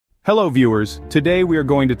Hello viewers, today we are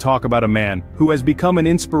going to talk about a man who has become an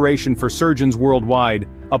inspiration for surgeons worldwide,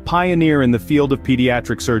 a pioneer in the field of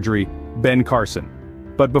pediatric surgery, Ben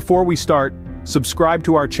Carson. But before we start, subscribe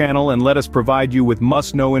to our channel and let us provide you with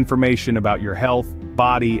must-know information about your health,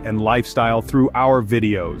 body, and lifestyle through our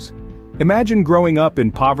videos. Imagine growing up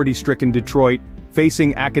in poverty-stricken Detroit,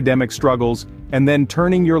 facing academic struggles, and then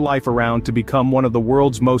turning your life around to become one of the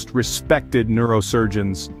world's most respected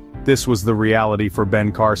neurosurgeons. This was the reality for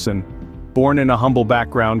Ben Carson. Born in a humble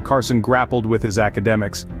background, Carson grappled with his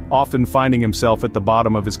academics, often finding himself at the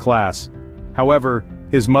bottom of his class. However,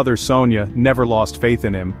 his mother Sonia never lost faith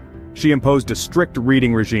in him. She imposed a strict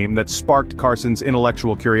reading regime that sparked Carson's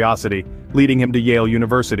intellectual curiosity, leading him to Yale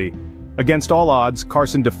University. Against all odds,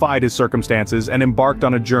 Carson defied his circumstances and embarked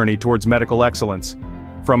on a journey towards medical excellence.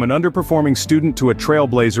 From an underperforming student to a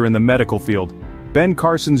trailblazer in the medical field, Ben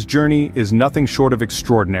Carson's journey is nothing short of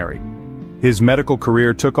extraordinary. His medical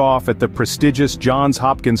career took off at the prestigious Johns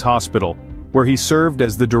Hopkins Hospital, where he served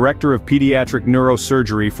as the director of pediatric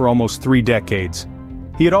neurosurgery for almost 3 decades.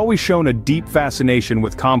 He had always shown a deep fascination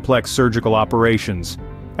with complex surgical operations.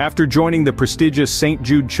 After joining the prestigious St.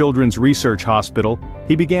 Jude Children's Research Hospital,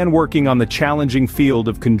 he began working on the challenging field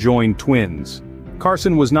of conjoined twins.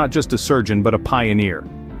 Carson was not just a surgeon but a pioneer.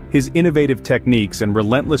 His innovative techniques and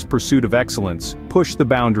relentless pursuit of excellence pushed the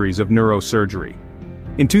boundaries of neurosurgery.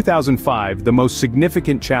 In 2005, the most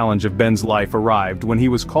significant challenge of Ben's life arrived when he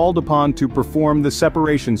was called upon to perform the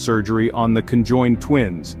separation surgery on the conjoined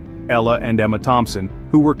twins, Ella and Emma Thompson,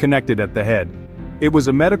 who were connected at the head. It was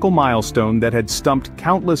a medical milestone that had stumped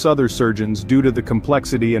countless other surgeons due to the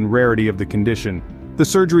complexity and rarity of the condition. The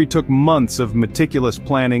surgery took months of meticulous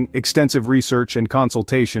planning, extensive research, and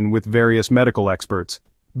consultation with various medical experts.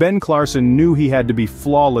 Ben Clarson knew he had to be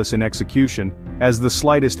flawless in execution, as the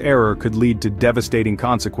slightest error could lead to devastating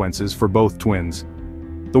consequences for both twins.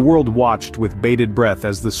 The world watched with bated breath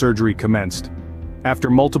as the surgery commenced. After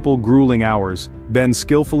multiple grueling hours, Ben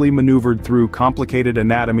skillfully maneuvered through complicated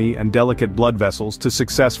anatomy and delicate blood vessels to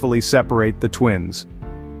successfully separate the twins.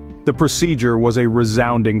 The procedure was a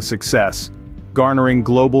resounding success, garnering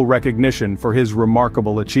global recognition for his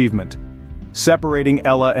remarkable achievement. Separating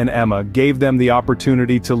Ella and Emma gave them the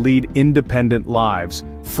opportunity to lead independent lives,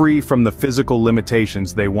 free from the physical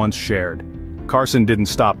limitations they once shared. Carson didn't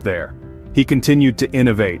stop there. He continued to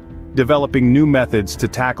innovate, developing new methods to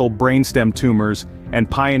tackle brainstem tumors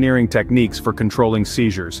and pioneering techniques for controlling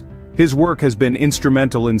seizures. His work has been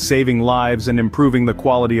instrumental in saving lives and improving the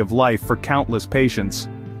quality of life for countless patients.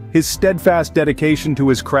 His steadfast dedication to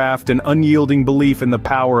his craft and unyielding belief in the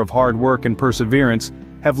power of hard work and perseverance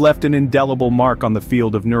have left an indelible mark on the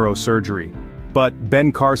field of neurosurgery. But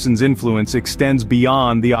Ben Carson's influence extends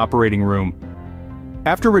beyond the operating room.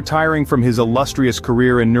 After retiring from his illustrious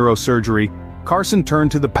career in neurosurgery, Carson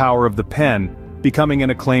turned to the power of the pen, becoming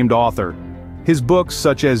an acclaimed author. His books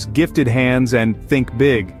such as Gifted Hands and Think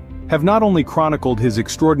Big have not only chronicled his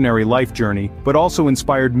extraordinary life journey, but also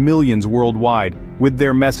inspired millions worldwide with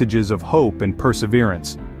their messages of hope and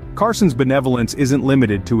perseverance. Carson's benevolence isn't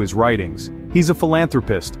limited to his writings. He's a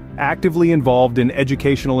philanthropist, actively involved in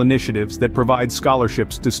educational initiatives that provide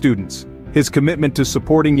scholarships to students. His commitment to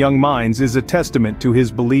supporting young minds is a testament to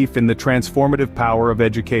his belief in the transformative power of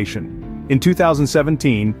education. In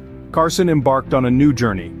 2017, Carson embarked on a new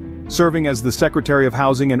journey, serving as the Secretary of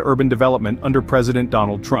Housing and Urban Development under President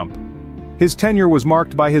Donald Trump. His tenure was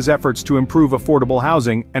marked by his efforts to improve affordable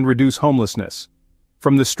housing and reduce homelessness.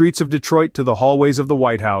 From the streets of Detroit to the hallways of the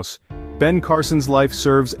White House, Ben Carson's life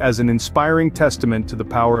serves as an inspiring testament to the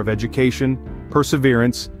power of education,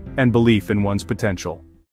 perseverance, and belief in one's potential.